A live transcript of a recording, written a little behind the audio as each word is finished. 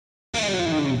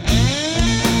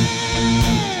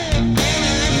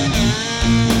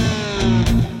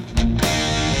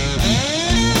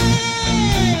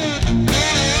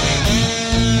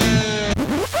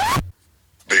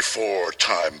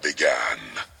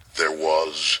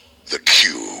was the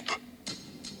cube.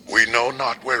 We know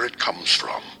not where it comes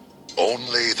from,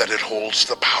 only that it holds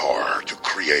the power to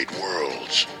create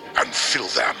worlds and fill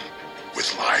them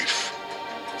with life.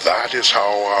 That is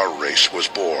how our race was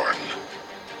born.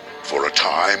 For a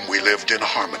time we lived in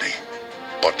harmony,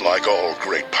 but like all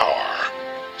great power,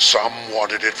 some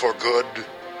wanted it for good,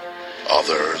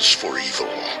 others for evil.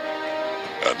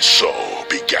 And so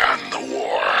began the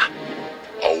war.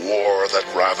 A war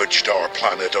that ravaged our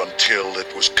planet until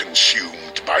it was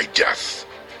consumed by death.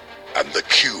 And the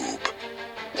cube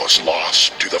was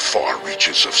lost to the far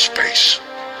reaches of space.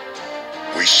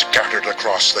 We scattered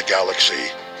across the galaxy,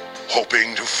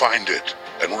 hoping to find it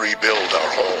and rebuild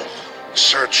our home,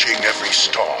 searching every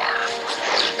star,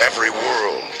 every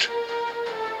world.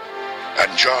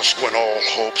 And just when all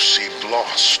hope seemed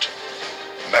lost,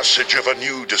 message of a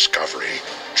new discovery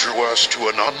drew us to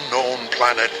an unknown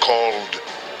planet called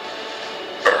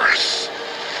Earth.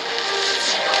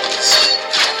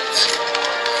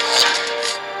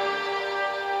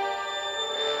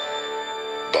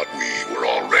 But we were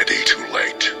already too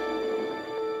late.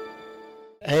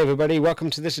 Hey everybody, welcome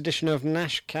to this edition of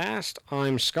Nashcast.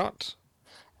 I'm Scott.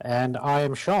 And I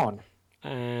am Sean.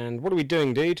 And what are we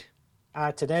doing, dude?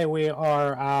 Today we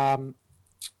are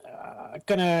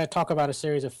going to talk about a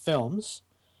series of films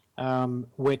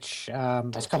which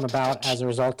has come about as a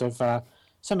result of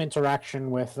some interaction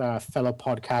with fellow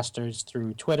podcasters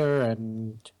through Twitter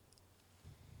and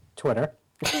Twitter.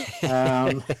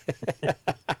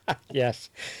 Yes,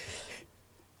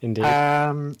 indeed.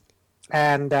 And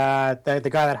the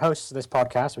guy that hosts this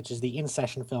podcast, which is the In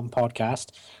Session Film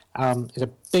Podcast, is a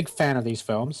big fan of these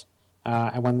films.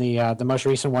 And when the most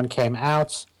recent one came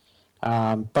out,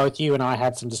 both you and I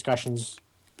had some discussions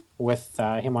with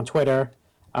him on Twitter,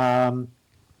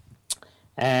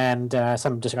 and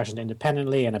some discussions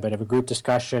independently and a bit of a group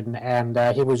discussion. And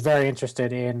he was very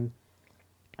interested in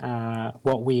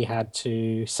what we had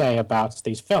to say about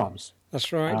these films.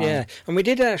 That's right, yeah. And we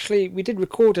did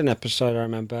record an episode, I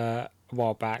remember, a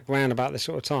while back, around about this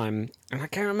sort of time. And I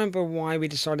can't remember why we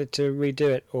decided to redo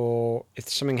it, or if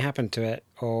something happened to it,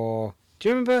 or... Do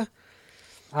you remember?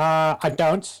 I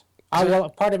don't. Well,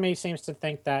 part of me seems to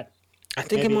think that... I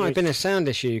think it might have been a sound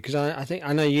issue, because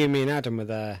I know you, me and Adam were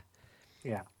there.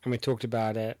 Yeah. And we talked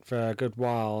about it for a good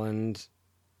while, and...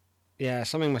 Yeah,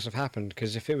 something must have happened,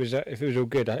 because if it was all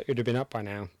good, it would have been up by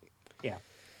now. Yeah.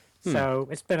 So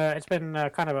it's been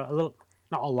kind of a little,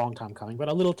 not a long time coming, but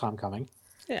a little time coming.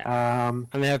 Yeah.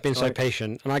 And they have been so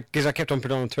patient. And because I kept on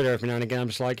putting on Twitter every now and again, I'm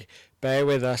just like, bear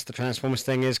with us, the Transformers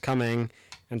thing is coming.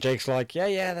 And Jake's like,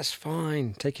 yeah, that's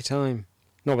fine. Take your time.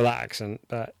 Not with that accent,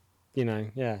 but,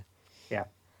 yeah. Yeah.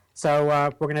 So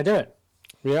we're going to do it.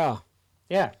 We are.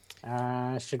 Yeah.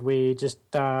 Should we just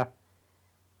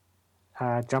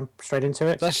jump straight into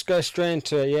it? Let's go straight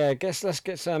into it, yeah. Let's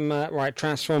get some,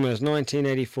 Transformers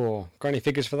 1984. Got any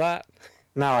figures for that?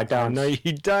 No, I don't. No,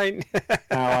 you don't.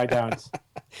 No, I don't.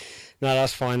 No,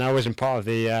 that's fine. I wasn't part of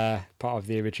the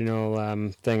original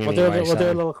thing. We'll do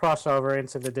a little crossover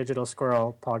into the Digital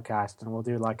Squirrel podcast, and we'll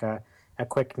do like a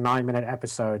quick 9-minute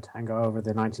episode and go over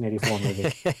the 1984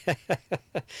 movie.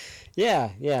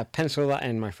 Yeah. Pencil that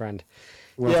in, my friend.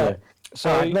 We'll do it.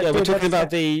 So we're talking about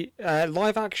the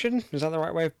live action. Is that the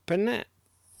right way of putting it?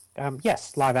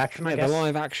 Yes, live action. I guess the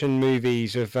live action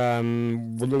movies of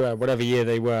whatever year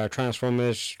they were: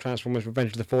 Transformers,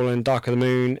 Revenge of the Fallen, Dark of the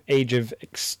Moon, Age of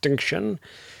Extinction.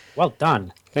 Well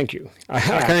done. Thank you. I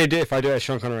can only do it if I do it as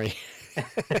Sean Connery.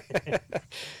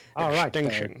 All right,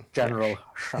 Extinction. General.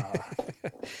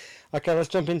 Okay, let's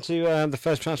jump into the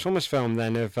first Transformers film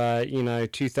then of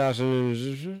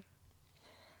 2000.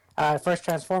 First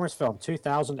Transformers film,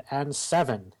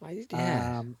 2007.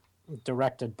 Yeah.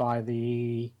 Directed by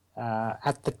the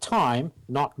at the time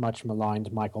not much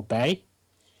maligned Michael Bay.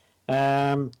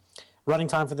 Running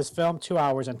time for this film 2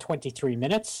 hours and 23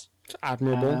 minutes. It's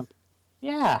admirable.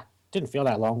 Yeah, didn't feel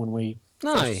that long when we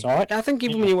first saw it. I think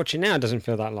even when you watch it now, it doesn't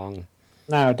feel that long.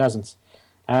 No, it doesn't.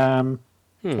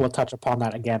 We'll touch upon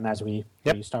that again as we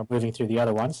start moving through the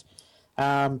other ones.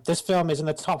 This film is in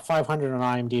the top 500 on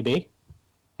IMDb.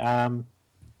 I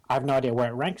have no idea where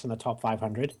it ranks in the top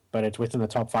 500, but it's within the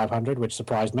top 500, which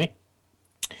surprised me.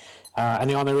 And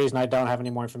the only reason I don't have any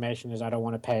more information is I don't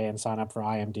want to pay and sign up for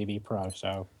IMDb Pro,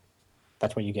 so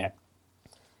that's what you get.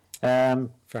 Fair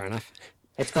enough.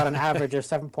 It's got an average of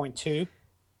 7.2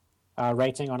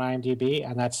 rating on IMDb,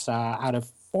 and that's out of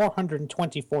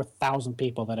 424,000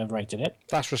 people that have rated it.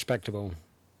 That's respectable.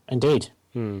 Indeed.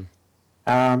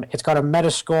 It's got a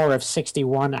Metascore of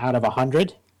 61 out of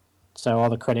 100. So all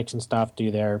the critics and stuff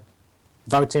do their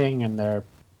voting and their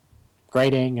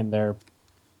grading and their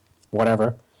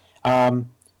whatever. And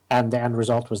the end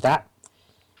result was that.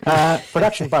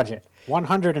 Production budget,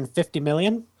 150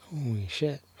 million. Holy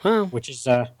shit. Wow. Which is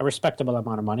a respectable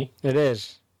amount of money. It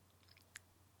is.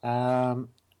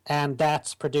 And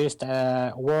that's produced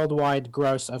a worldwide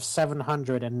gross of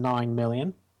 709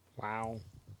 million. Wow.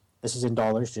 This is in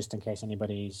dollars, just in case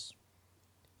anybody's...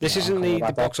 This isn't the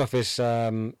box office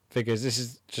figures. This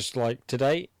is just like to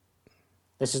date?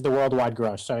 This is the worldwide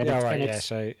gross. So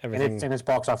so everything... in its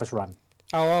box office run.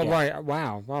 Oh, right.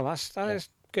 Wow. Well, that is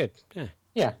good. Yeah.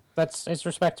 Yeah, it's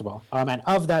respectable. And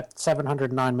of that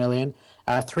 709 million,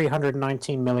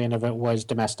 319 million of it was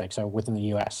domestic, so within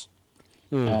the US.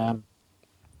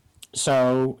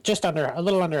 So just a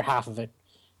little under half of it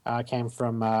came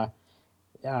from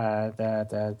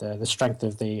the strength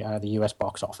of the US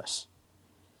box office.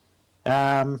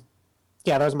 Yeah,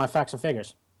 those are my facts and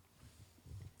figures.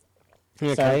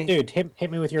 Okay. So, dude,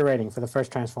 hit me with your rating for the first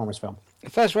Transformers film.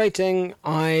 First rating,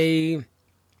 I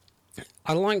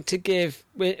like to give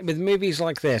with movies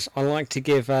like this. I like to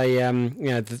give a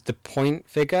the point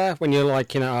figure when you're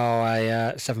like a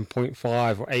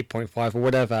 7.5 or 8.5 or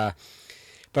whatever.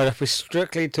 But if we're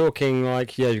strictly talking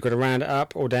like you've got to round it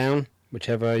up or down,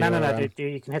 whichever. No, dude,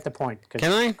 you can hit the point.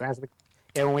 Can I?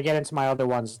 Yeah, when we get into my other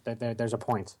ones, there's a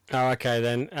point. Oh, okay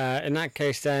then. In that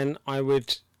case, then I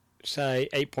would say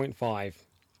 8.5.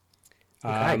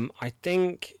 Okay. I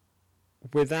think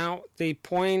without the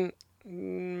point,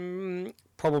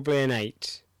 probably an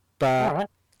 8. But All right.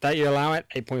 that you allow it,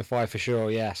 8.5 for sure.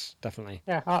 Yes, definitely.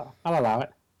 Yeah, I'll allow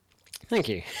it. Thank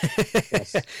you.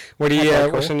 Yes. What do you? Okay,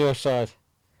 cool. What's on your side?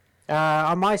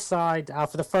 On my side,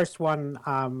 for the first one,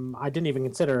 I didn't even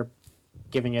consider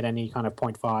giving it any kind of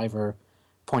 0.5 or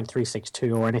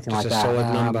 0.362 or anything like that. Just a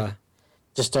solid number.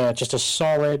 Just a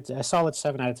solid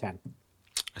 7 out of 10.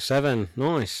 7,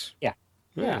 nice. Yeah.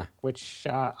 Which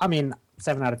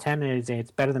 7 out of 10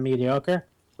 it's better than mediocre,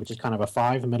 which is kind of a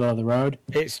 5, middle of the road.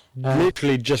 It's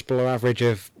literally just below average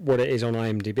of what it is on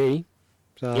IMDb.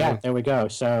 So yeah, there we go.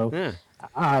 So yeah.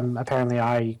 Apparently,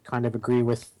 I kind of agree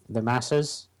with the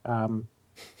masses.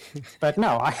 But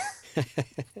no,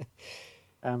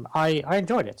 I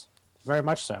enjoyed it very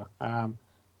much so.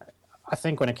 I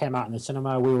think when it came out in the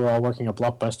cinema, we were all working at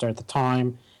Blockbuster at the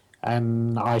time,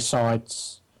 and I saw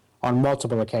it on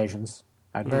multiple occasions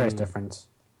at various different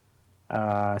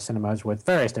cinemas with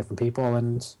various different people,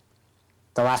 and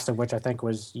the last of which I think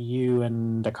was you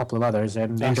and a couple of others,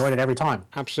 and enjoyed it every time.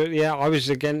 Absolutely, yeah.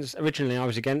 Originally I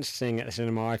was against seeing it at the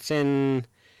cinema. I'd seen,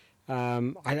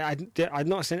 I'd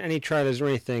not seen any trailers or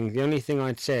anything. The only thing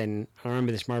I'd seen, I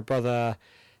remember this, my brother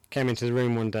came into the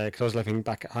room one day because I was living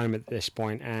back at home at this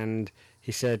point, and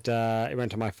he said, he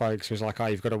went to my folks, he was like, oh,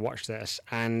 you've got to watch this.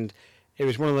 And it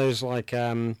was one of those like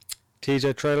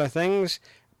teaser trailer things,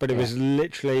 but it was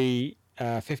literally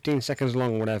 15 seconds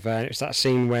long or whatever, and it's that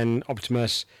scene when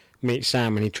Optimus meets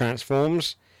Sam and he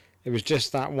transforms. It was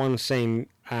just that one scene,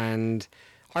 and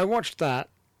I watched that,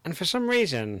 and for some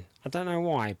reason, I don't know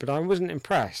why, but I wasn't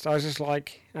impressed. I was just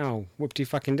like, oh,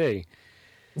 whoop-de-fucking-do.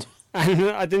 And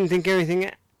I didn't think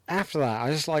anything after that. I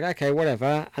was just like, okay,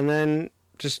 whatever. And then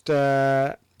just,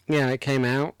 it came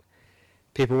out.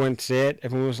 People went to see it.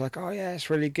 Everyone was like, oh, yeah, it's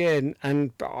really good.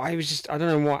 But I was just, I don't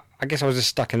know what, I guess I was just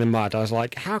stuck in the mud. I was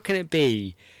like, how can it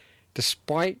be,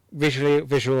 despite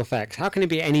visual effects, how can it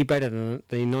be any better than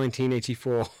the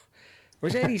 1984,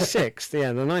 was it 86?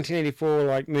 Yeah, the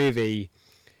 1984, movie.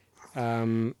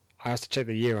 I have to check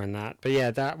the year on that. But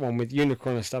yeah, that one with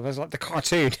Unicorn and stuff, I was like, the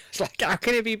cartoon. It's like, how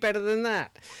can it be better than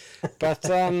that? But,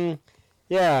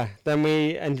 yeah, then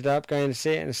we ended up going to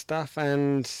see it and stuff,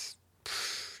 and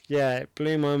yeah, it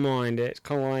blew my mind. It's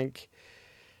kind of like,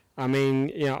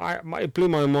 it blew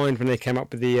my mind when they came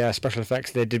up with the special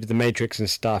effects they did with the Matrix and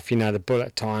stuff, the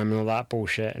bullet time and all that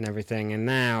bullshit and everything. And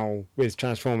now with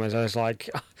Transformers, I was like,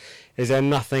 is there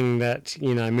nothing that,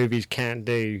 movies can't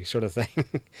do, sort of thing?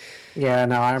 Yeah,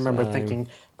 no, I remember thinking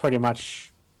pretty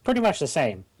much the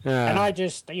same. Yeah. And I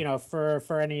just,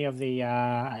 for any of the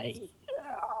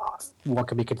what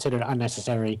could be considered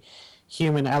unnecessary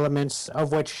human elements,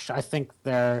 of which I think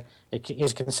it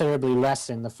is considerably less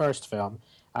in the first film,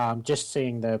 just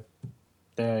seeing the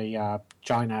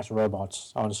giant ass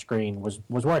robots on screen was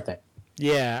worth it.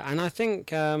 Yeah, and I think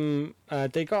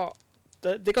they got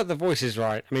the voices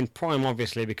right. I mean, Prime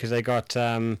obviously, because they got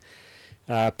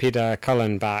Peter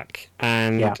Cullen back,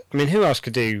 and I mean, who else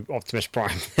could do Optimus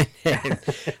Prime?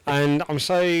 And I'm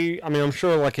sure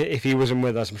if he wasn't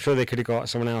with us, I'm sure they could have got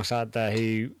someone else out there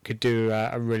who could do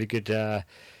a really good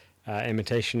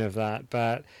imitation of that.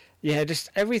 But yeah, just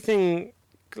everything,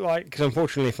 because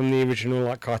unfortunately from the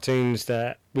original cartoons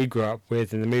that we grew up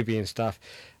with in the movie and stuff,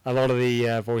 a lot of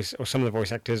the voice, or some of the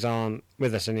voice actors aren't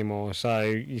with us anymore. So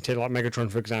you take like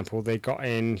Megatron, for example, they got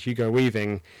in Hugo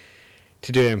Weaving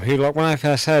to do him, who, like, when I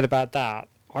first heard about that,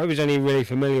 I was only really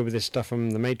familiar with this stuff from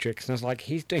The Matrix, and I was like,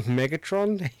 he's doing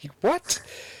Megatron? What?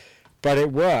 But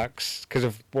it works because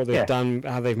of what they've done,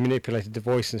 how they've manipulated the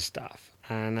voice and stuff.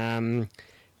 And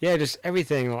yeah, just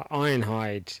everything, like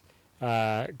Ironhide,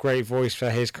 great voice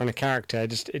for his kind of character.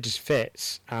 It just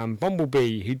fits.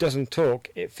 Bumblebee, who doesn't talk,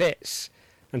 it fits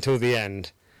until the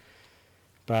end.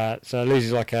 But so it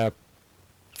loses like a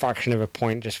fraction of a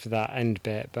point just for that end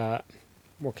bit. But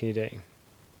what can you do?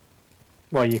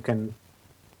 Well, you can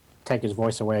take his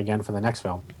voice away again for the next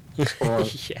film, or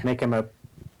make him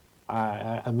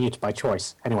a mute by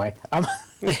choice. Anyway,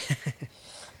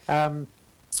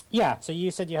 yeah. So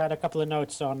you said you had a couple of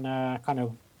notes on kind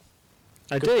of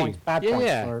good points, bad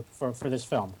points for this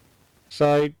film.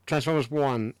 So Transformers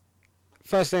 1.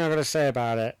 First thing I've got to say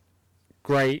about it,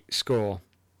 great score.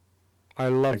 I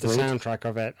love the soundtrack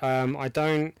of it. I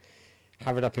don't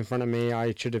have it up in front of me.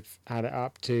 I should have had it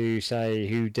up to say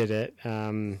who did it.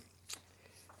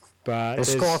 But the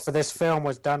score for this film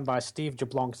was done by Steve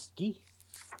Jablonsky.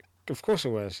 Of course it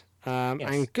was. Yes.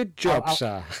 And good job,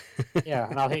 sir. Yeah,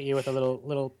 and I'll hit you with a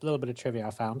little bit of trivia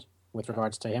I found with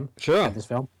regards to him. Sure. And this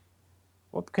film.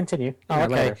 We'll continue. Oh,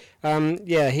 okay. Later.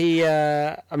 Yeah, he.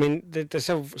 I mean, there's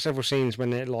several scenes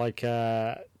when it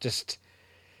just.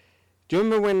 Do you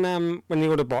remember when the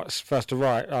Autobots first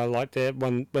arrived? Like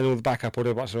when all the backup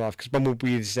Autobots arrived, because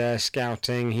Bumblebee's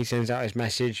scouting, he sends out his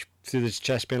message through his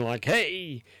chest, being like,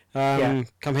 "Hey,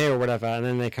 come here" or whatever, and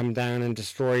then they come down and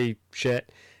destroy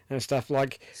shit and stuff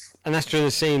like. And that's during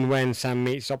the scene when Sam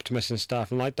meets Optimus and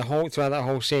stuff, and like throughout that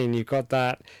whole scene, you've got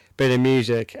that bit of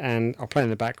music, and I'll play in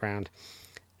the background,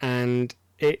 and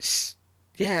it's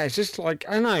just like,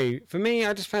 I don't know. For me,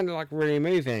 I just found it like really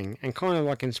moving and kind of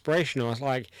like inspirational. I was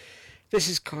like, this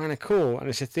is kind of cool, and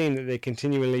it's a theme that they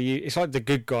continually use. It's like the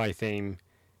good guy theme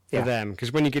for them,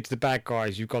 because when you get to the bad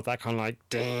guys, you've got that kind of like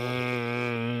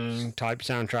ding type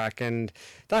soundtrack, and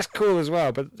that's cool as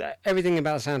well. But everything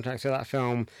about the soundtrack to that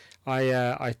film,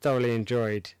 I thoroughly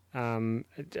enjoyed. And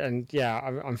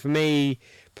yeah, for me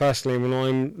personally, when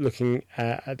I'm looking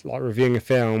at like reviewing a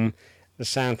film, the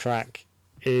soundtrack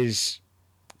is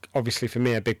obviously for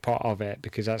me a big part of it,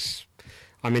 because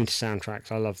I'm into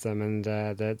soundtracks. I love them, and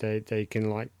they can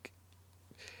like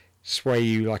sway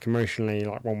you like emotionally,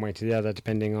 like one way to the other,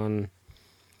 depending on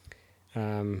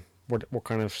what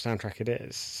kind of soundtrack it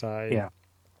is. So yeah,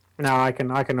 no, I can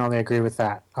only agree with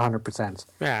that 100%.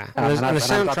 Yeah, and the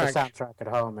soundtrack. I've got the soundtrack at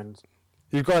home, and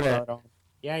you've got it.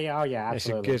 Yeah, oh yeah,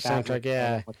 absolutely. It's a good soundtrack.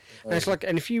 Yeah, and it's like,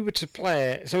 and if you were to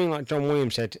play it, something like John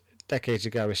Williams said decades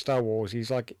ago with Star Wars,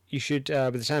 he's like, you should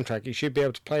with the soundtrack, you should be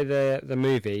able to play the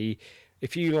movie.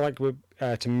 If you like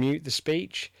to mute the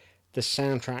speech, the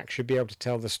soundtrack should be able to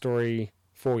tell the story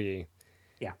for you.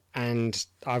 Yeah. And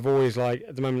I've always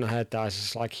at the moment I heard that, I was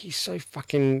just like, he's so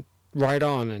fucking right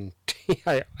on, and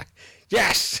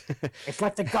yes. It's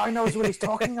like the guy knows what he's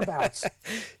talking about.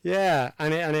 Yeah,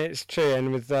 and it's true.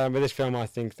 And with this film, I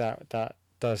think that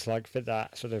does fit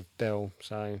that sort of bill.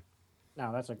 So.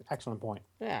 No, that's an excellent point.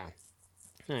 Yeah.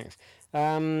 Thanks. Do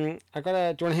you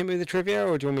want to hit me with the trivia,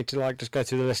 or do you want me to just go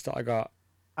through the list that I got?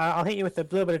 I'll hit you with a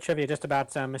little bit of trivia just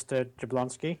about Mr.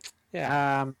 Jablonsky.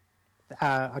 Yeah.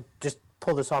 I just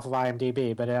pulled this off of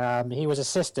IMDb, but he was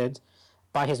assisted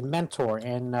by his mentor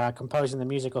in composing the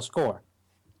musical score.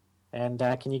 And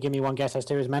can you give me one guess as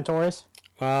to who his mentor is?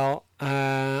 Well,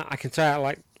 I can throw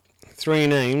out 3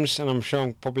 names, and I'm sure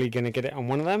I'm probably going to get it on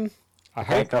one of them. I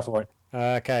hope. Go for it.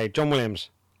 Okay, John Williams.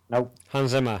 Nope.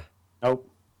 Hans Zimmer. Nope.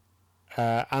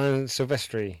 Alan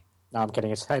Silvestri. No, I'm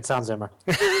kidding. It's Hans Zimmer.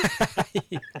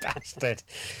 You bastard.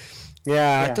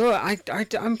 Yeah, I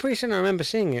thought I'm pretty sure I remember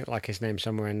seeing it his name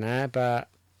somewhere in there, but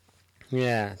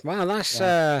yeah. Wow, that's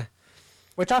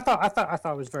which I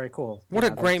thought was very cool. What a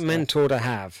great mentor to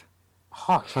have.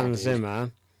 Hans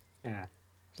Zimmer. Yeah.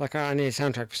 I need a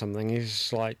soundtrack for something.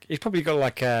 He's probably got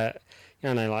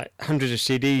hundreds of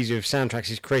CDs of soundtracks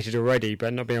he's created already,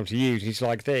 but not being able to use. He's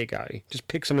like, there you go. Just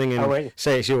pick something and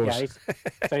say it's yours. Yeah,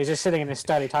 so he's just sitting in his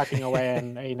study, typing away,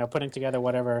 and putting together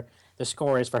whatever the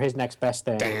score is for his next best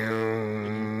thing.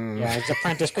 Yeah, his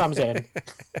apprentice comes in,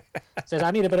 says, "I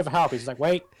need a bit of help." He's like,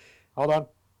 "Wait, hold on."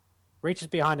 Reaches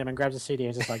behind him and grabs a CD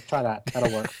and is just try that.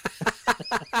 That'll work.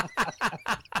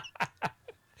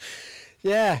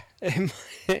 Yeah,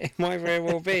 it might very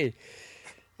well be.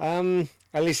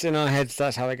 At least in our heads,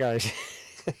 that's how it goes.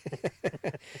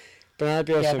 But that'd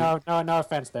be awesome. Yeah, no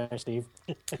offense there, Steve.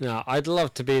 No, I'd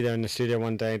love to be there in the studio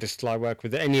one day, just work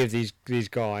with any of these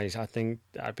guys. I think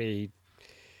that'd be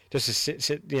just to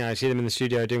sit, you know, see them in the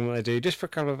studio doing what they do, just for a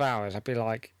couple of hours. I'd be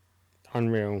like,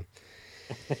 unreal.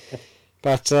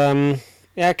 But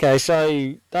yeah, okay,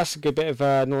 so that's a good bit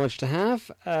of knowledge to have.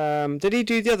 Did he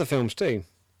do the other films too?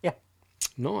 Yeah.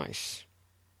 Nice.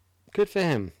 Good for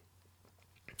him.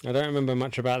 I don't remember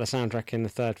much about the soundtrack in the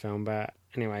third film, but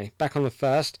anyway, back on the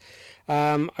first.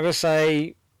 I would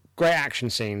say great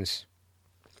action scenes.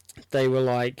 They were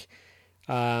like,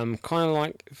 kind of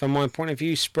like, from my point of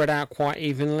view, spread out quite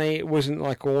evenly. It wasn't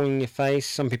like all in your face.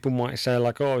 Some people might say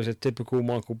like, oh, it was a typical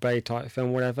Michael Bay type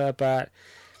film, whatever, but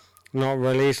not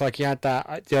really. It's like you had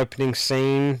that, the opening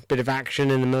scene, bit of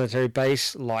action in the military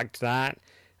base, liked that.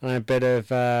 And a bit of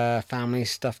family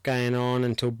stuff going on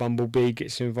until Bumblebee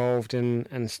gets involved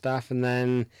and stuff, and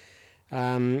then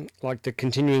like the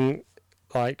continuing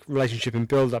like relationship and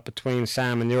build up between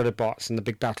Sam and the Autobots and the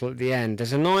big battle at the end.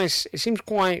 There's a nice. It seems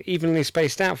quite evenly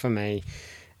spaced out for me.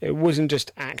 It wasn't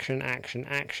just action, action,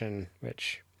 action,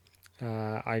 which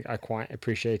I quite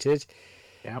appreciated.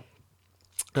 Yep.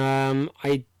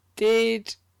 I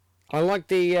did. I like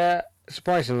the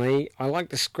surprisingly. I like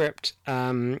the script.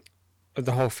 Of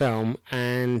the whole film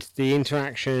and the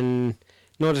interaction,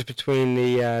 not just between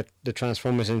the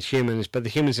Transformers and humans, but the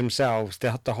humans themselves.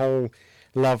 The whole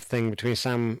love thing between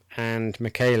Sam and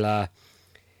Michaela.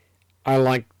 I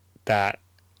like that,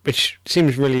 which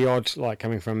seems really odd, like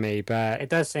coming from me, but it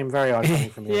does seem very odd coming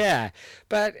from you. Yeah,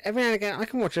 but every now and again, I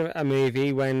can watch a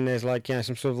movie when there's like, you know,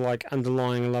 some sort of like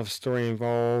underlying love story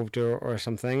involved or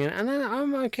something, and then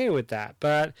I'm okay with that.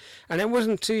 But and it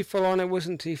wasn't too full on, it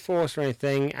wasn't too forced or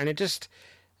anything, and it just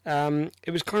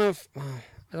it was kind of, I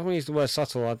don't want to use the word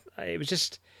subtle. It was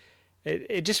just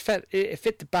it just fit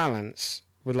the balance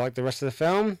with like the rest of the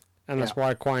film, and that's why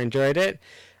I quite enjoyed it.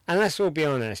 And let's all be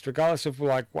honest, regardless of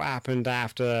like what happened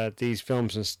after these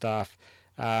films and stuff,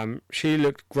 she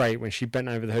looked great when she bent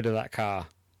over the hood of that car.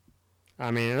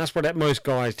 I mean, and that's what most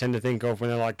guys tend to think of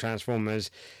when they like Transformers.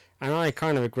 And I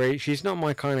kind of agree. She's not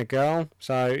my kind of girl,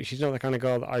 so she's not the kind of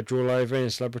girl that I drool over in a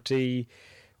celebrity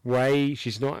way.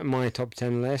 She's not in my top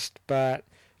 10 list, but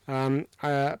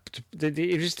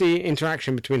just the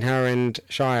interaction between her and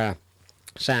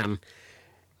Sam,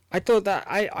 I thought that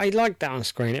I liked that on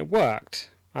screen. It worked.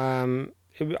 I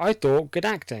thought good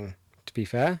acting, to be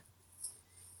fair.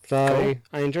 So cool.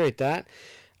 I enjoyed that.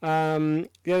 The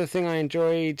other thing I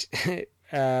enjoyed,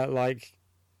 like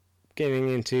getting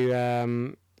into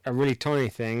a really tiny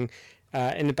thing,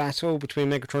 in the battle between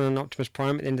Megatron and Optimus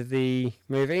Prime at the end of the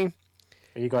movie.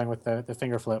 Are you going with the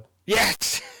finger flip?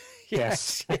 Yes!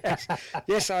 Yes.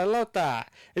 Yes, I love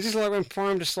that. It's just like when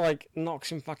Prime just like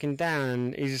knocks him fucking down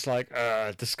and he's just like,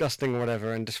 disgusting or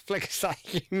whatever, and just flicks that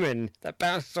human that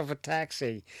bounces off a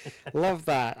taxi. Love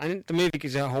that. I think the movie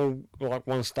gives a whole like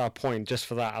 1-star point just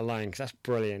for that alone, because that's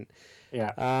brilliant.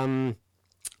 Yeah.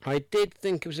 I did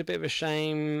think it was a bit of a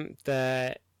shame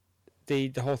that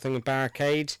the whole thing with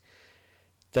Barricade,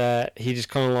 that he just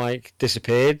kind of like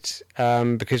disappeared,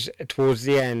 because towards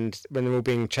the end when they're all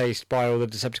being chased by all the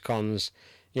Decepticons,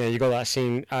 you know, you got that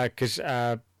scene because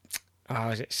is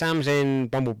it Sam's in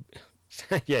Bumblebee?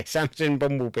 Yeah, Sam's in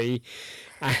Bumblebee.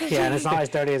 Yeah, and it's not as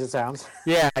dirty as it sounds.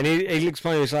 Yeah, and he looks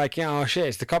funny. He's like, yeah, oh shit,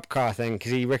 it's the cop car thing,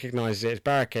 because he recognises it as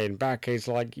Barricade. And Barricade's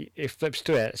like, it flips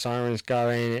to it, sirens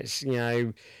going, it's, you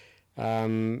know,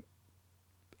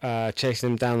 chasing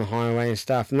them down the highway and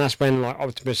stuff, and that's when like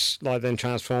Optimus like then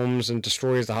transforms and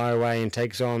destroys the highway and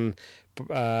takes on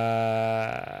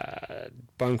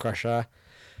Bone Crusher,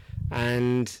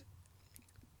 and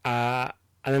then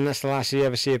that's the last you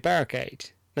ever see of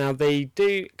Barricade. Now they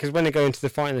do, because when they go into the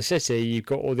fight in the city, you've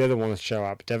got all the other ones show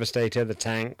up: Devastator, the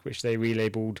tank, which they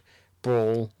relabeled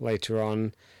Brawl later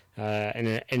on,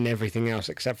 in everything else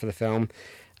except for the film,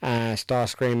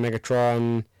 Starscream,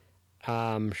 Megatron.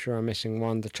 I'm sure I'm missing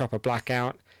one. The chopper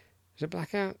Blackout. Is it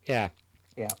Blackout? Yeah.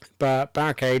 Yeah. But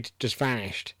Barricade just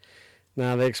vanished.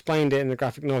 Now, they explained it in the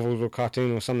graphic novels or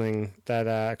cartoon or something,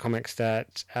 that comics,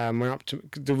 that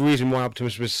the reason why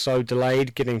Optimus was so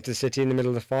delayed getting to the city in the middle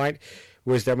of the fight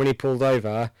was that when he pulled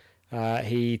over,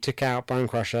 he took out Bone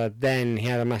Crusher, then he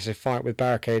had a massive fight with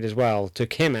Barricade as well,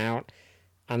 took him out,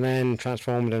 and then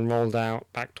transformed and rolled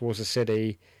out back towards the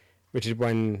city, which is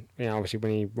when, you know, obviously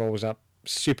when he rolls up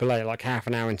super late, like half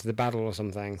an hour into the battle or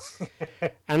something.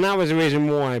 And that was the reason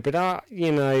why. But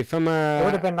you know, from it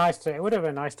would have been nice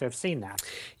to have seen that.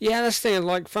 Yeah, that's the thing.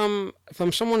 Like from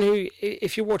someone who,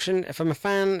 if you're watching, from a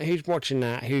fan who's watching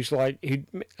that, who's like, who,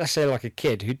 let's say like a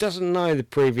kid who doesn't know the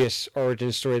previous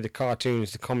origin story, the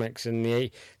cartoons, the comics, and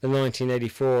the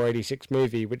 1984-86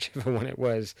 movie, whichever one it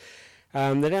was.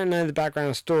 They don't know the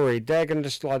background story. They're gonna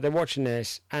just like, they're watching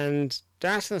this and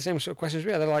they're asking the same sort of questions.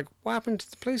 They're like, what happened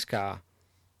to the police car?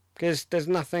 because there's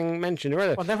nothing mentioned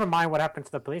really. Well, never mind what happened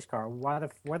to the police car.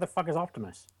 Where the fuck is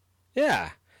Optimus?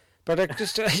 Yeah. But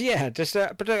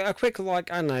but a quick,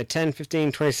 like, I don't know, 10,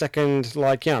 15, 20 second,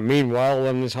 like, meanwhile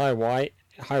on this highway,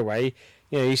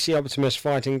 you see Optimus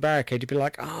fighting Barricade, you'd be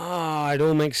like, it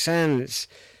all makes sense.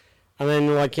 And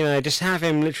then, like, just have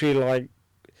him literally, like,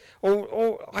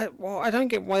 I don't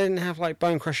get why they didn't have, like,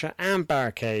 Bone Crusher and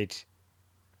Barricade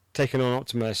taking on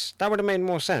Optimus. That would have made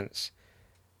more sense.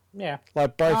 Yeah.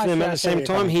 Like, both of them at the same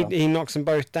time, he knocks them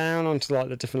both down onto, like,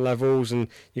 the different levels, and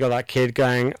you got that kid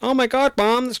going, "Oh my god,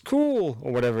 Mom, that's cool,"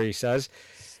 or whatever he says.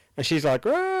 And she's like,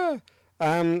 "Ah!"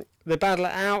 They battle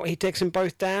it out, he takes them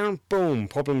both down, boom,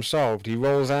 problem solved. He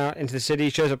rolls out into the city,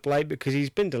 shows up late because he's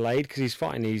been delayed, because he's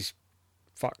fighting these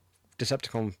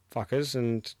Decepticon fuckers,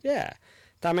 and yeah,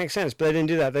 that makes sense. But they didn't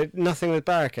do that. Nothing with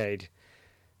Barricade.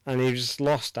 And he was just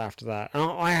lost after that. And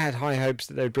I had high hopes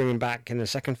that they'd bring him back in the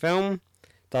second film.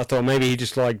 I thought maybe he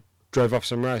just, like, drove off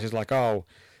somewhere else. He's like, "Oh,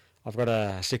 I've got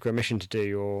a secret mission to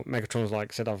do," or Megatron's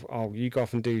like said, you go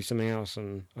off and do something else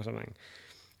or something.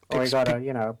 Or you got a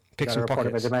report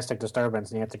of a domestic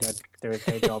disturbance and you have to go do a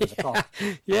day job as a cop.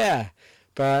 Yeah,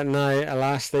 but no,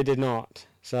 alas, they did not.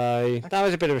 So that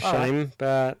was a bit of a shame,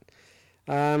 but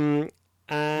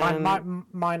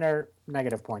minor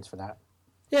negative points for that.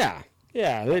 Yeah,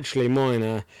 literally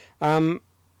minor.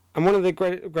 And one of the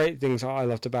great things I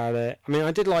loved about it, I mean,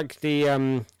 I did like the,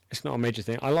 it's not a major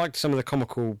thing, I liked some of the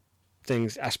comical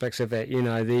aspects of it,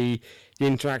 the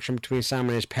interaction between Sam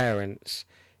and his parents,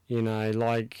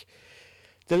 like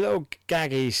the little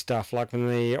gaggy stuff, like when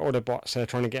the Autobots are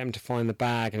trying to get him to find the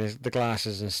bag and the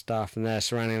glasses and stuff, and they're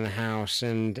surrounding the house,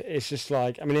 and it's just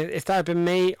like, I mean, if that had been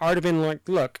me, I would have been like,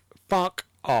 look, fuck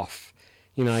off.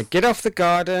 Get off the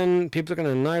garden, people are going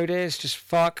to notice, just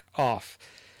fuck off.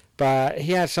 But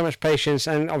he had so much patience,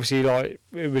 and obviously, like,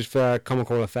 it was for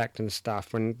comical effect and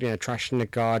stuff, when, trashing the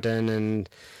garden and,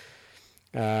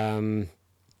 all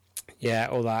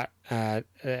that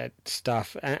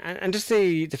stuff. And just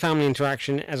the family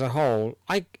interaction as a whole,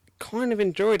 I kind of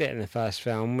enjoyed it in the first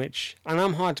film, and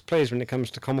I'm hard to please when it comes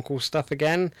to comical stuff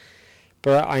again,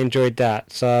 but I enjoyed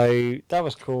that, so that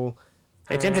was cool.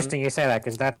 It's interesting you say that,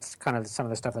 because that's kind of some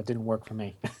of the stuff that didn't work for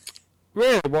me.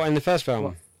 Really? What, in the first film?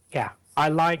 Well, yeah. I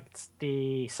liked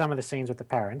some of the scenes with the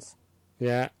parents.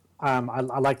 Yeah. I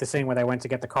liked the scene where they went to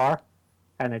get the car,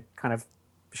 and it kind of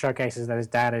showcases that his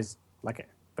dad is like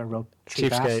a real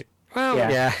cheap ass. Well,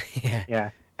 yeah.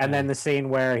 And then the scene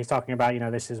where he's talking about,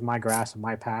 this is my grass and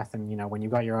my path, and when you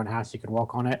got your own house, you can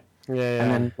walk on it. Yeah. And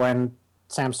then when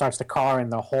Sam starts the car and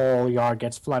the whole yard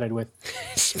gets flooded with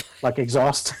like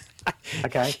exhaust.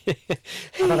 Okay. I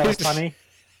thought that was funny.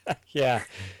 Yeah.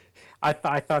 I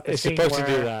thought the it's scene supposed to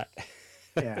do that.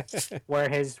 Yeah, where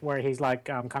he's like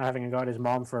kind of having a go at his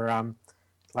mom for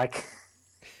like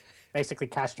basically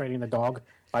castrating the dog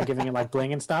by giving it like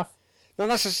bling and stuff. No,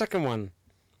 that's the second one.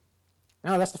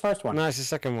 No, that's the first one. No, it's the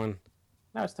second one.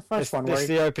 No, it's the first one. It's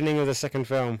the opening of the second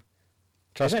film.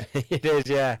 Trust me, it is.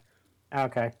 Yeah.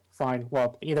 Okay, fine.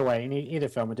 Well, either way, in either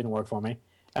film, it didn't work for me.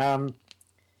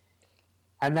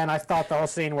 And then I thought the whole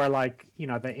scene where, like,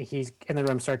 he's in the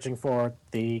room searching for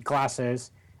the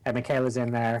glasses, and Michaela's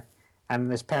in there, and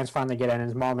his parents finally get in, and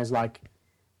his mom is like,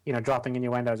 dropping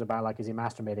innuendos about, like, is he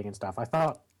masturbating and stuff. I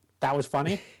thought that was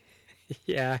funny.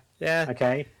 Yeah.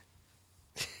 Okay.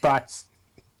 But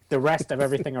the rest of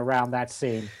everything around that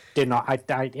scene did not.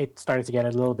 It started to get a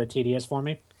little bit tedious for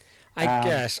me. I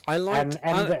guess I liked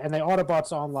and the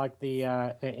Autobots on like the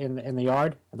in the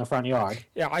yard, in the front yard.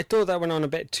 Yeah, I thought that went on a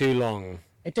bit too long.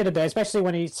 It did a bit, especially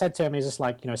when he said to him, he's just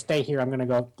like, stay here, I'm going to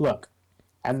go look.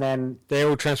 And then they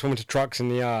all transform into trucks in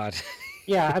the yard.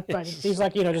 Yeah, but he's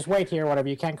like, just wait here, whatever.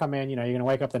 You can't come in, you're going to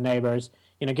wake up the neighbors.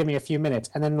 Give me a few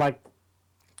minutes. And then, like,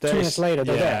 2 minutes later,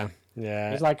 they're there.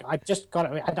 Yeah. He's like,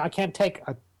 I can't take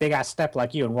a big-ass step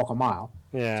like you and walk a mile.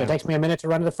 Yeah. So it takes me a minute to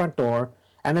run to the front door.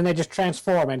 And then they just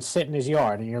transform and sit in his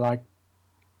yard. And you're like...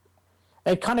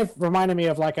 It kind of reminded me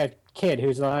of, like, a kid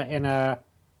who's in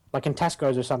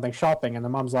Tesco's or something shopping. And the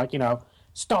mom's like,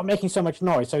 stop making so much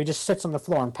noise. So he just sits on the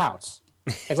floor and pouts.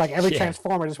 It's like every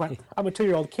Transformer just went, I'm a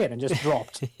 2-year-old kid, and just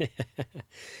dropped.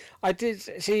 I did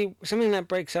see something that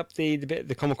breaks up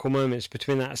the comical moments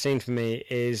between that scene for me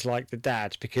is like the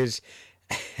dad, because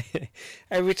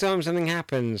every time something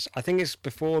happens, I think it's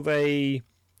before they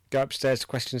go upstairs to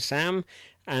question Sam,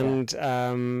 and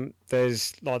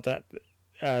there's like that.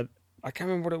 I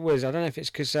can't remember what it was. I don't know if it's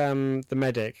because the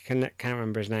medic can't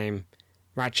remember his name.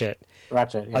 Ratchet. Yeah.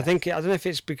 I don't know if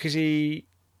it's because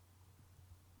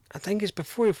I think it's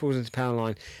before he falls into power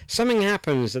line. Something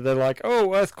happens that they're like,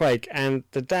 oh, earthquake, and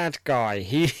the dad guy,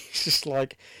 he's just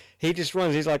like, he just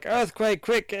runs. He's like, earthquake,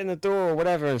 quick, get in the door or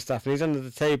whatever and stuff. And he's under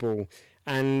the table.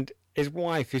 And his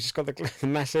wife, who's just got the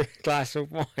massive glass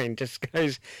of wine, just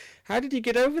goes, how did you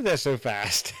get over there so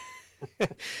fast?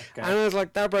 Okay. And I was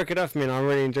like, that broke it off for me, and I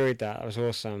really enjoyed that. That was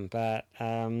awesome. But,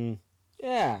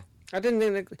 yeah, I didn't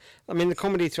think that, I mean, the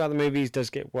comedy throughout the movies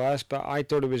does get worse, but I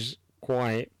thought it was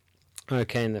quite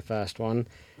okay in the first one.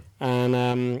 And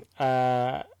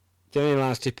the only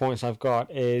last 2 points I've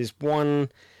got is, one,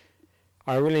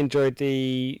 I really enjoyed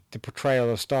the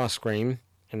portrayal of Starscream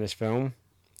in this film.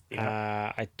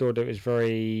 Yeah. I thought it was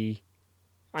very...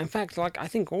 In fact, like, I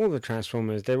think all the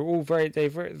Transformers, they were all very,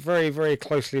 very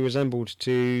closely resembled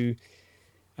to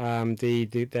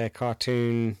their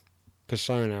cartoon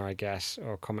persona, I guess,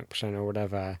 or comic persona or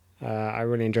whatever. I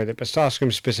really enjoyed it. But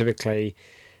Starscream specifically,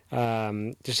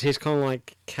 just his kind of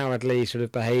like cowardly sort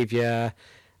of behaviour,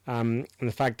 and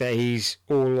the fact that he's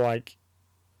all like...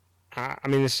 I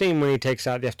mean, the scene when he takes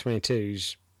out the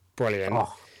F-22's brilliant.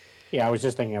 Oh. Yeah, I was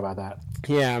just thinking about that.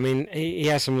 Yeah, I mean, he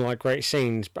has some like great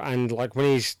scenes, and like when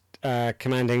he's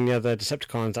commanding the other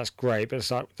Decepticons, that's great. But it's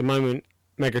like the moment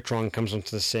Megatron comes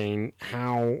onto the scene,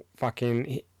 how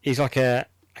fucking he's like a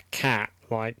cat,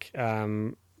 like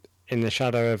in the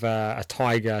shadow of a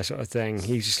tiger sort of thing.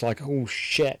 He's just like, oh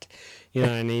shit, you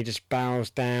know, and he just bows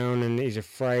down and he's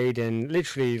afraid, and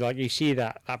literally like you see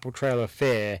that portrayal of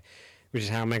fear, which is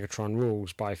how Megatron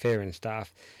rules, by fear and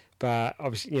stuff. But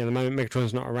obviously, you know, the moment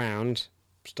Megatron's not around,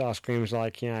 Starscream's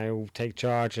like, you know, take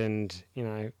charge and, you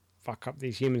know, fuck up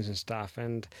these humans and stuff.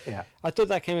 And yeah, I thought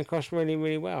that came across really,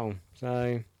 really well.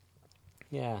 So,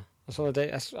 yeah, that's all I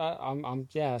did. That's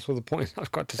all the points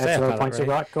I've got to say. That's all the points you've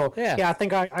got. Cool. Yeah, I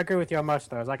think I agree with you on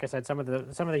most of those. Like I said, some of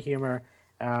the humor,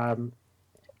 I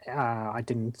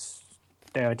didn't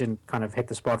kind of hit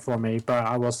the spot for me. But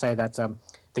I will say that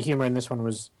the humor in this one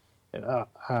was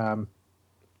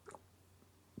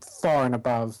far and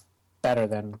above better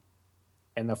than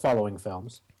in the following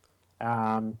films.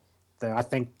 I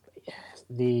think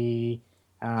the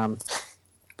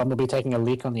Bumblebee taking a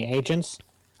leak on the agents,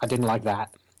 I didn't like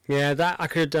that. Yeah, that I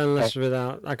could have done less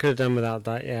without. I could have done without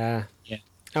that. Yeah. Yeah.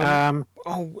 One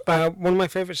of my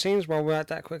favourite scenes. While we're at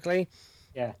that quickly.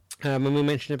 Yeah. When we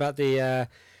mentioned about the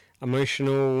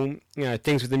emotional, you know,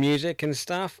 things with the music and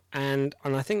stuff, and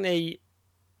I think they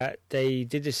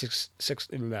did this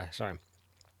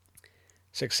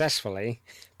successfully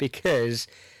because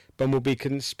Bumblebee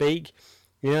couldn't speak.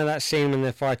 You know that scene when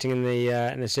they're fighting in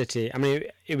the city? I mean,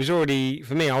 it was already,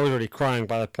 for me, I was already crying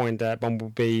by the point that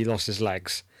Bumblebee lost his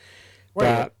legs.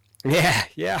 But yeah.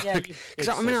 Because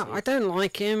I mean, I don't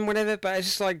like him, whatever. But it's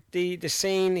just like the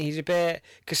scene. He's a bit,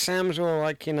 because Sam's all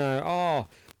like, you know, oh,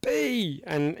 B,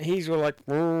 and he's all like,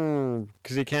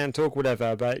 because he can't talk,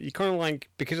 whatever. But you kind of like,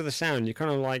 because of the sound, you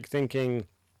kind of like thinking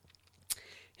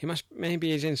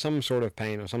maybe he's in some sort of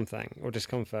pain or something, or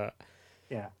discomfort.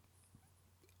 Yeah.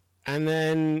 And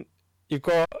then you've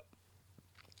got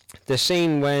the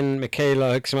scene when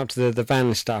Michaela hooks him up to the van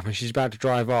and stuff, and she's about to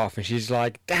drive off, and she's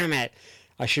like, damn it,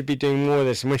 I should be doing more of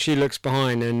this. And when she looks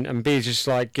behind, and B just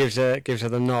like gives her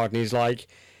the nod, and he's like,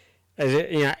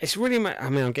 it's really, I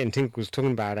mean, I'm getting tinkles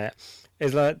talking about it.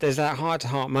 It's like, there's that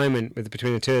heart-to-heart moment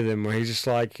between the two of them where he's just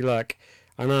like, look,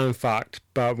 I know I'm fucked,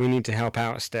 but we need to help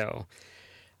out still.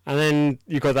 And then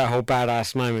you got that whole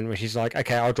badass moment where she's like,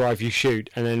 okay, I'll drive, you shoot.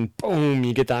 And then, boom,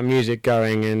 you get that music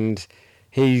going, and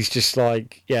he's just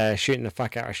like, yeah, shooting the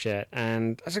fuck out of shit.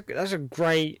 And that's a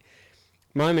great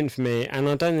moment for me. And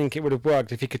I don't think it would have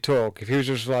worked if he could talk. If he was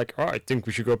just like, oh, I think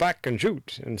we should go back and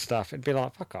shoot and stuff. It'd be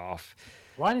like, fuck off.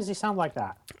 Why does he sound like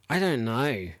that? I don't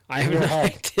know. I have no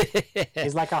idea.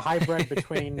 He's like a hybrid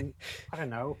between, I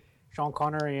don't know, Sean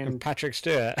Connery and Patrick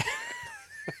Stewart.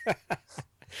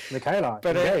 Michaela,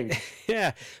 but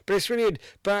yeah, but it's really good.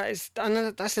 But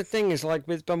that's the thing, is like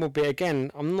with Bumblebee again.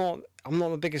 I'm not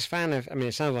the biggest fan of. I mean,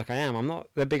 it sounds like I am. I'm not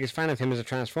the biggest fan of him as a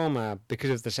Transformer because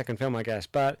of the second film, I guess.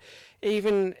 But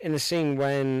even in the scene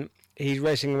when he's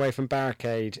racing away from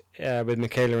Barricade with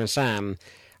Michaela and Sam,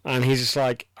 and he's just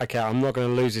like, okay, I'm not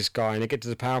going to lose this guy. And they get to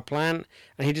the power plant,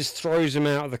 and he just throws him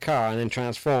out of the car and then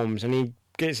transforms, and he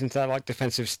gets into that like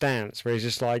defensive stance where he's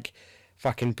just like,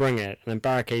 fucking bring it, and then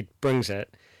Barricade brings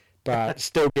it, but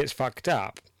still gets fucked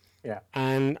up. Yeah.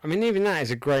 And I mean, even that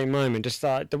is a great moment. Just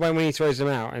the way when he throws them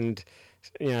out, and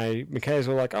you know, Michaela's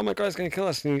all like, "Oh my god, he's going to kill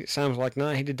us," and Sam's like,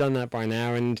 "No, he'd have done that by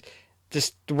now." And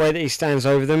just the way that he stands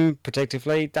over them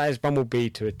protectively, that is Bumblebee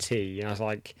to a T. And I was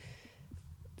like,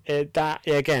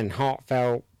 again,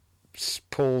 heartfelt,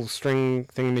 pull string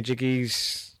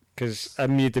thingamajiggies, because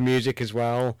the music as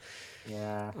well.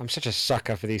 Yeah, I'm such a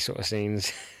sucker for these sort of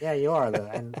scenes. Yeah, you are, though,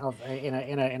 and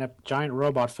in a giant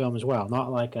robot film as well.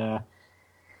 Not like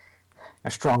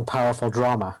a strong, powerful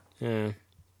drama. Yeah.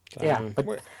 Yeah,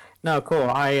 but no, cool.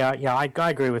 I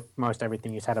agree with most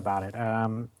everything you said about it.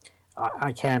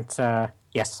 I can't.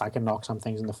 Yes, I can knock some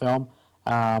things in the film,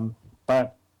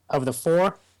 but of the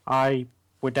four, I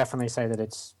would definitely say that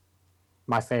it's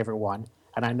my favorite one.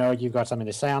 And I know you've got something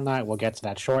to say on that. We'll get to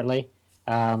that shortly.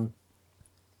 But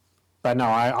no,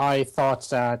 I thought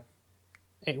that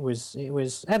it was,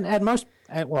 and most,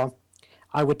 well,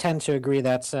 I would tend to agree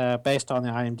that based on the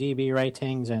IMDb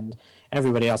ratings and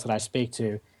everybody else that I speak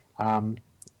to,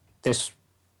 this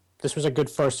was a good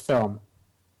first film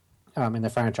in the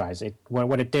franchise.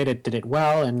 What it did it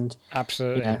well, and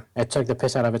absolutely, it took the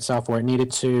piss out of itself where it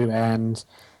needed to, and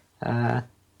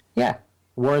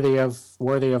worthy of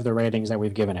the ratings that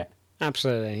we've given it.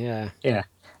 Absolutely, yeah. Yeah.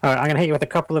 All right, I'm going to hit you with a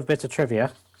couple of bits of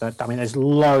trivia. There's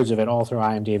loads of it all through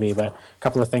IMDb, but a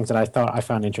couple of things that I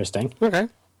found interesting. Okay.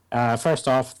 First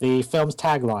off, the film's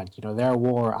tagline, their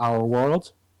war, our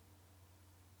world.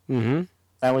 Mm-hmm.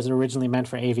 That was originally meant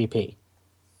for AVP.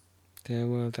 Their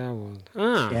world, our world.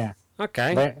 Ah. Yeah.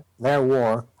 Okay. Their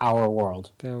war, our world.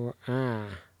 Their war, ah.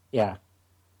 Yeah.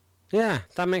 Yeah,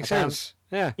 that makes sense.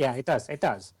 Yeah. Yeah, it does. It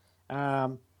does.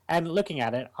 And looking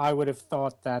at it, I would have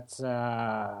thought that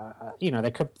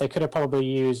they could have probably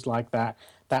used like that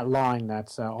line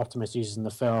that Optimus uses in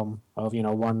the film of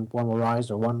one will rise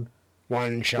or one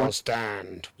shall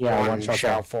stand. Yeah, one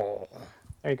shall fall.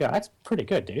 There you go. That's pretty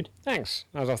good, dude. Thanks.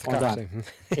 I was off the Well cuff. done.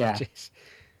 Yeah.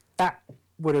 That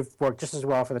would have worked just as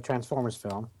well for the Transformers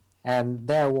film, and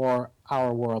their war,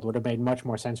 our world would have made much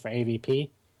more sense for AVP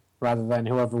rather than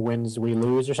whoever wins, we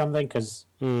lose or something, because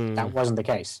that wasn't the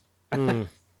case.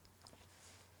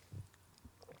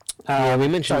 Yeah, we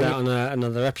mentioned that on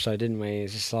another episode, didn't we?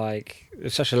 It's just like,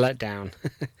 it's such a letdown.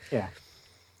 Yeah.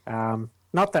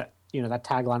 Not that, that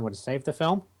tagline would have saved the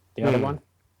film, the other one.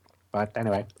 But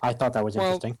anyway, I thought that was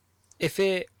interesting. If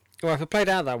it played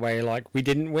out that way, like we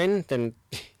didn't win, then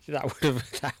that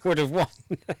would have won.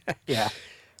 Yeah.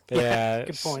 Yeah,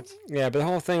 good point. Yeah, but the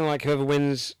whole thing, like whoever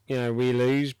wins, we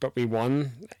lose, but we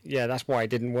won. Yeah, that's why it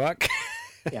didn't work.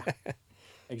 Yeah,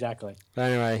 exactly. But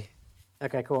anyway.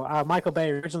 Okay, cool. Michael Bay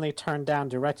originally turned down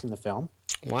directing the film.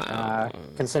 Wow.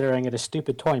 Considering it a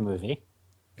stupid toy movie.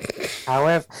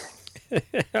 However...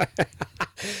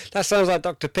 That sounds like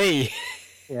Dr. P.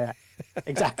 Yeah,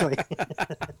 exactly.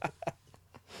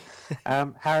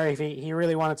 However, he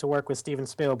really wanted to work with Steven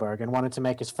Spielberg and wanted to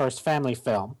make his first family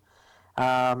film.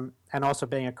 And also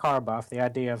being a car buff, the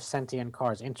idea of sentient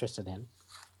cars interested him.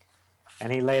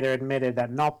 And he later admitted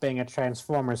that not being a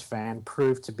Transformers fan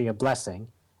proved to be a blessing,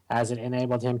 as it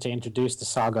enabled him to introduce the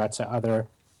saga to other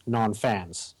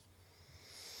non-fans.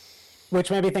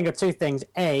 Which made me think of two things.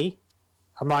 A,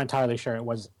 I'm not entirely sure it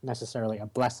was necessarily a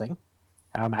blessing,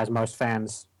 as most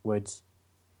fans would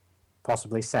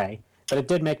possibly say. But it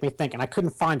did make me think, and I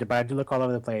couldn't find it, but I did look all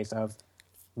over the place, of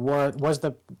was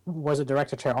the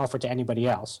director chair offered to anybody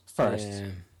else first? Yeah.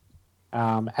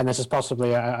 And this is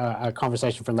possibly a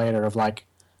conversation for later of like,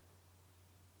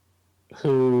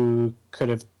 who could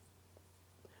have,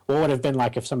 what would have been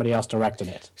like if somebody else directed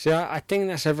it? So I think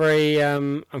that's a very,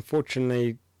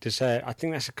 unfortunately to say, I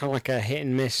think that's a kind of like a hit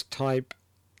and miss type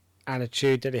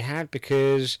attitude that he had,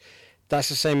 because that's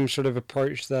the same sort of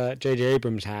approach that J.J.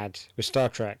 Abrams had with Star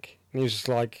Trek. And he was just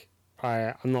like,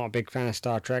 I'm not a big fan of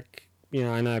Star Trek,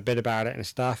 I know a bit about it and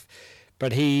stuff,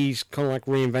 but he's kind of like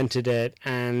reinvented it,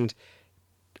 and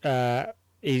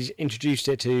he's introduced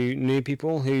it to new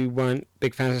people who weren't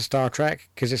big fans of Star Trek,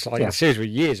 because it's like the series were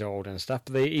years old and stuff,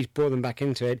 but he's brought them back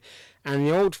into it, and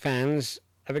the old fans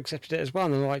have accepted it as well,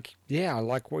 and they're like, yeah, I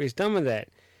like what he's done with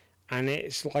it. And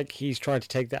it's like he's tried to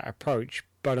take that approach,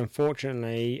 but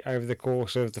unfortunately, over the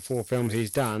course of the 4 films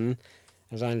he's done,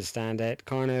 as I understand it,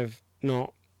 kind of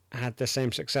not had the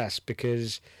same success,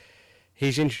 because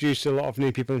he's introduced a lot of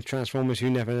new people into Transformers who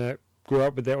never grew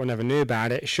up with it or never knew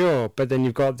about it, sure, but then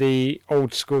you've got the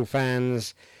old school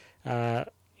fans, I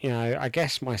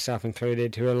guess myself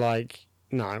included, who are like,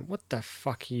 no, what the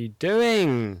fuck are you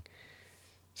doing?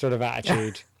 Sort of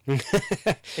attitude.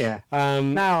 Yeah.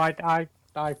 No, I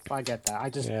get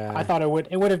that. I thought it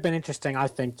would have been interesting, I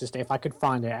think, just if I could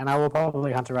find it, and I will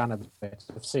probably hunt around a bit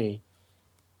to see,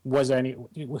 was there any,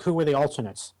 who were the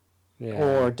alternates? Yeah.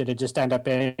 Or did it just end up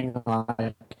being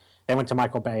like, they went to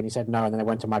Michael Bay and he said no, and then they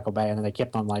went to Michael Bay and then they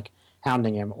kept on like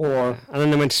hounding him, or... And then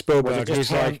they went to Spielberg,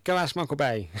 who's like, go ask Michael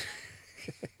Bay.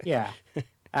 Yeah.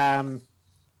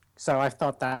 So I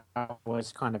thought that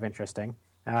was kind of interesting.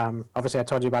 Obviously, I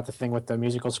told you about the thing with the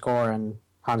musical score and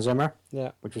Hans Zimmer,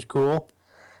 which was cool.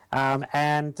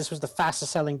 And this was the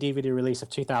fastest selling DVD release of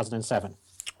 2007.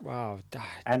 Wow.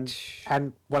 And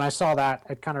when I saw that,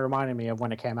 it kind of reminded me of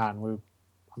when it came out, and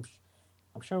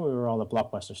I'm sure we were all at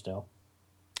Blockbuster still.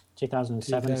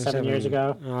 2007, 7 years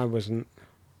ago. I wasn't.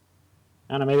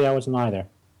 I don't know, maybe I wasn't either.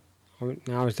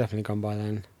 I was definitely gone by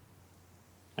then.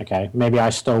 Okay, maybe I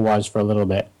still was for a little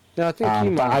bit. Yeah, I think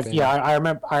you might have been. Yeah,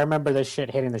 I remember this shit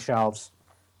hitting the shelves.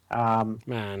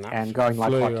 Man, and going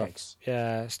like hotcakes.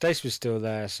 Yeah, Stace was still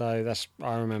there, so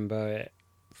I remember it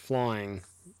flying.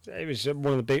 It was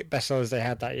one of the big best sellers they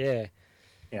had that year.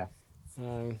 Yeah.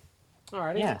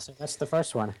 Alrighty. Yeah, so that's the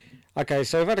first one. Okay,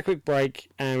 so we've had a quick break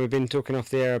and we've been talking off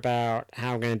the air about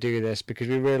how we're going to do this because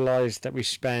we realised that we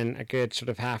spent a good sort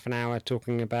of half an hour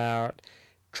talking about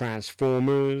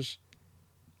Transformers.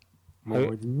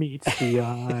 More meets the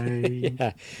eye.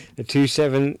 Yeah, the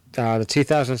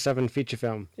 2007 feature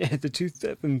film. Yeah, the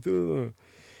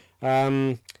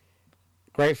 2007.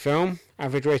 Great film.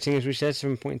 Average rating, as we said,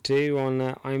 7.2 on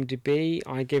IMDb.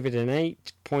 I gave it an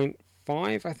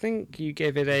 8.5. I think you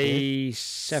gave it a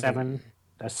 7.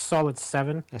 A solid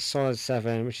 7. A solid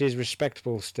 7, which is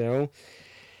respectable still.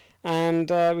 And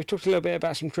we talked a little bit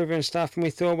about some trivia and stuff, and we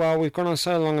thought, well, we've gone on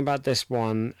so long about this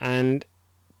one, and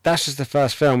that's just the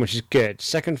first film, which is good.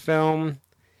 Second film,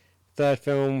 third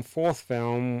film, fourth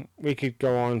film, we could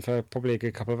go on for probably a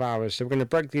good couple of hours. So we're going to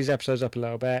break these episodes up a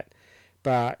little bit.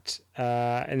 But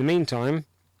in the meantime,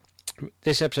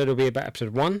 this episode will be about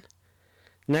episode 1.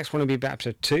 The next one will be about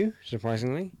episode 2,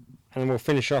 surprisingly. And then we'll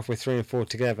finish off with 3 and 4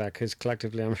 together, because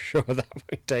collectively I'm sure that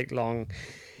won't take long.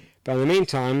 But in the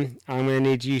meantime, I'm going to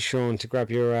need you, Sean, to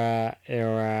grab your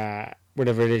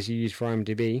whatever it is you use for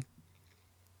IMDb.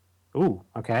 Ooh,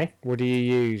 okay. What do you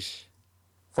use?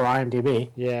 For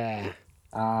IMDb? Yeah.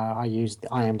 I use the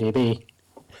IMDb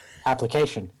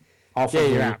application.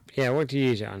 Your app. Yeah, what do you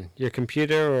use it on? Your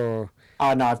computer or?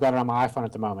 Oh, no, I've got it on my iPhone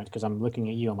at the moment because I'm looking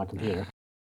at you on my computer.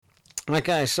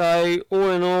 Okay, so all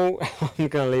in all, I'm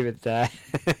going to leave it there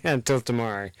until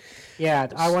tomorrow. Yeah,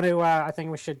 I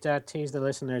think we should tease the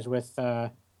listeners with our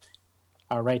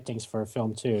ratings for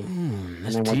film 2.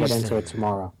 And then we'll get into it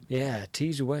tomorrow. Yeah,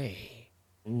 tease away.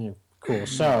 Cool.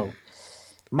 So,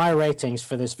 my ratings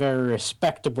for this very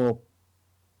respectable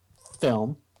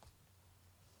film,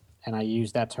 and I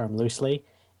use that term loosely,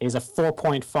 is a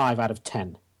 4.5 out of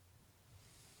 10.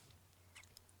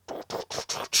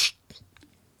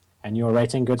 And your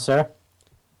rating, good sir?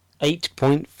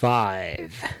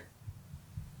 8.5.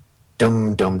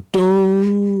 Dum dum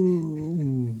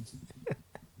dum.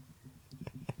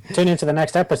 Tune into the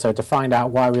next episode to find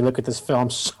out why we look at this film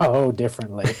so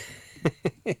differently.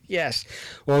 Yes.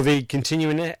 Well, the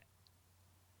continuation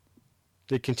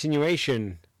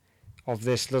of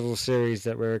this little series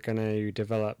that we're going to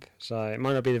develop. So it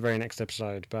might not be the very next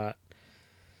episode, but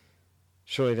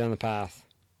surely down the path.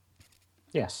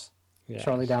 Yes. Yeah.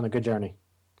 Shortly down a good journey.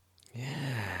 Yeah.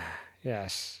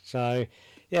 Yes. So,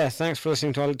 yeah, thanks for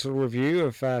listening to our little review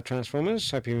of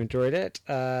Transformers. Hope you enjoyed it.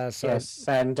 Yes,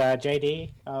 and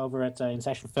JD over at In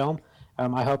Session Film,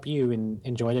 I hope you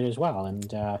enjoyed it as well.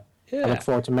 And I look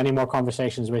forward to many more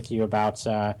conversations with you about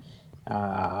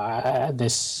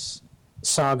this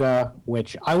saga,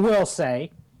 which I will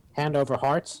say, hand over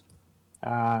heart,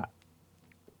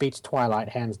 beats Twilight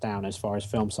hands down as far as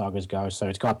film sagas go. So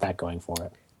it's got that going for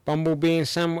it. Bumblebee and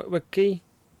Sam Witwicky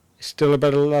is still a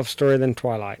better love story than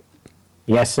Twilight.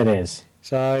 Yes, it is.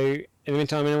 So, in the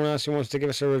meantime, anyone else who wants to give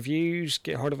us a reviews,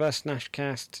 get hold of us,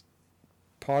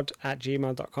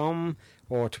 nashcastpod@gmail.com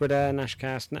or Twitter,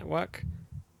 Nashcast Network.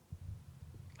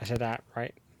 I said that,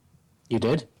 right? You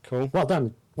did? Cool. Well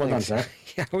done. Well Thanks. done, sir.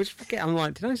 Yeah, I always forget. I'm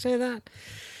like, did I say that?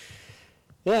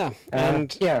 Yeah.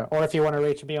 And or if you want to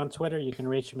reach me on Twitter, you can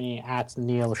reach me at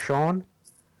Neil Sean,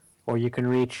 or you can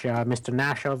reach Mr.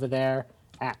 Nash over there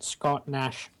at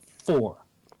ScottNash4.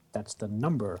 That's the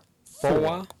number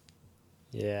 4.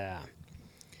 Yeah.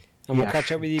 And we'll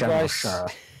catch up with you guys.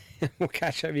 We'll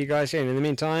catch up with you guys soon. In the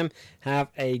meantime, have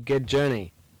a good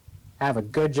journey. Have a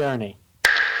good journey.